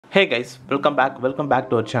Hey guys, welcome back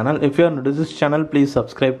to our channel. If you are new to this channel, please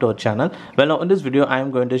subscribe to our channel. Well, now in this video I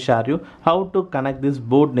am going to share you how to connect this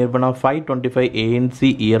Boat Nirvana 525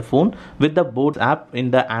 ANC earphone with the Boat app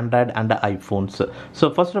in the Android and the iPhones. So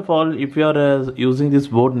first of all, if you are using this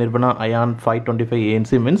Boat Nirvana Ion 525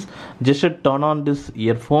 ANC means just turn on this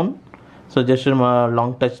earphone. So just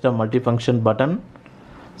long touch the multifunction button.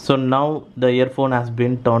 So now the earphone has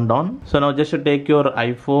been turned on. So now just take your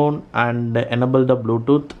iPhone and enable the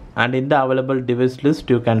Bluetooth, and in the available device list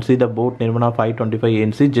you can see the Boat Nirvana 525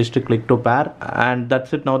 ANC. Just click to pair, and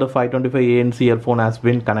that's it. Now the 525 ANC earphone has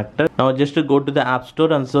been connected. Now just go to the App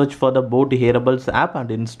Store and search for the Boat Hearables app and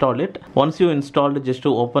install it. Once you install it, just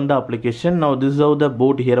to open the application. Now this is how the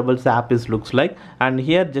Boat Hearables app looks like, and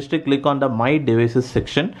here just click on the My Devices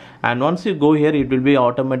section, and once you go here it will be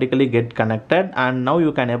automatically get connected, and now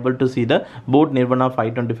you can able to see the Boat Nirvana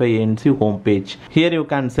 525 ANC homepage. Here you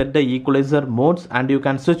can set the equalizer modes, and you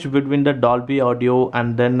can switch between the Dolby audio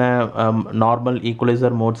and then normal equalizer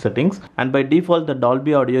mode settings, and by default the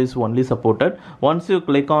Dolby audio is only supported. Once you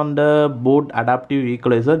click on the Boat adaptive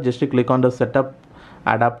equalizer, just click on the setup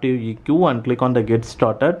adaptive EQ and click on the get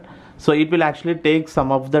started. So it will actually take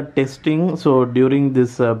some of the testing so during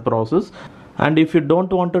this process, and if you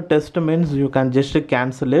don't want to test means you can just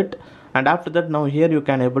cancel it. And after that, now here you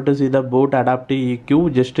can able to see the Boat adaptive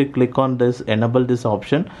EQ. Just click on this, enable this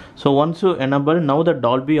option. So once you enable, now the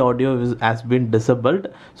Dolby audio has been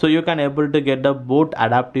disabled, so you can able to get the Boat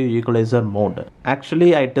adaptive equalizer mode.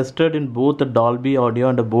 Actually I tested in both the Dolby audio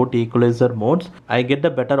and the Boat equalizer modes. I get the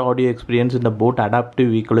better audio experience in the Boat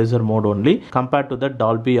adaptive equalizer mode only compared to the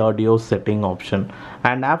Dolby audio setting option.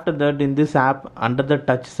 And after that, in this app under the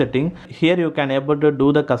touch setting, here you can able to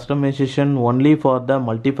do the customization only for the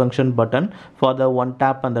multifunction button for the one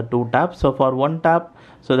tap and the two tap. So for one tap,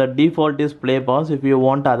 so the default is play pause. If you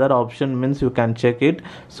want other option means you can check it,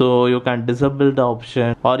 so you can disable the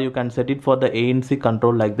option or you can set it for the ANC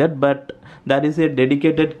control like that, but there is a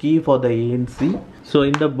dedicated key for the ANC. So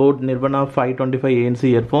in the Boat Nirvana 525 ANC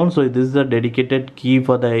earphone, so this is a dedicated key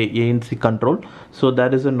for the ANC control, so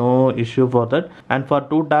there is no issue for that. And for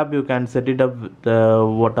two tap you can set it up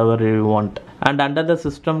whatever you want. And under the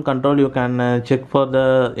system control you can check for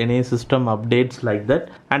the any system updates like that.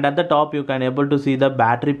 And at the top you can able to see the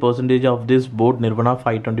battery percentage of this Boat Nirvana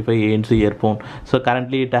 525 ANC earphone. So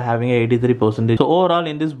currently it having 83%. So overall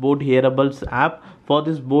in this Boat Hearables app for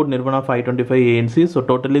this Boat Nirvana 525 ANC, so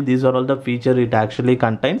totally these are all the features it actually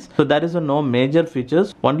contains. So there is no major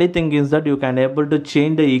features. Only thing is that you can able to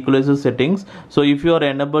change the equalizer settings. So if you are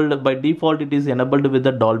enabled, by default it is enabled with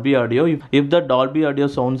the Dolby audio. If the Dolby audio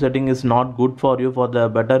sound setting is not good for you for the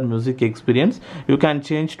better music experience, you can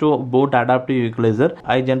change to Boat adaptive equalizer.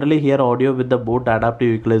 I generally hear audio with the Boat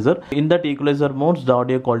adaptive equalizer. In that equalizer modes the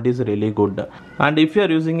audio quality is really good. And if you are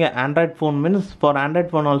using an Android phone means, for Android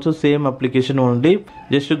phone also same application only.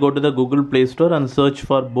 Just to go to the Google Play Store and search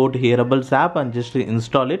for Boat Hearables app and just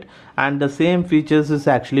install it, and the same features is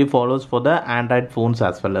actually follows for the Android phones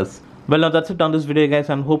as well as. Well, now that's it on this video guys,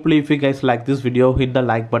 and hopefully if you guys like this video, hit the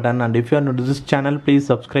like button, and if you are new to this channel, please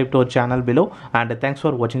subscribe to our channel below, and thanks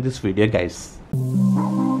for watching this video guys.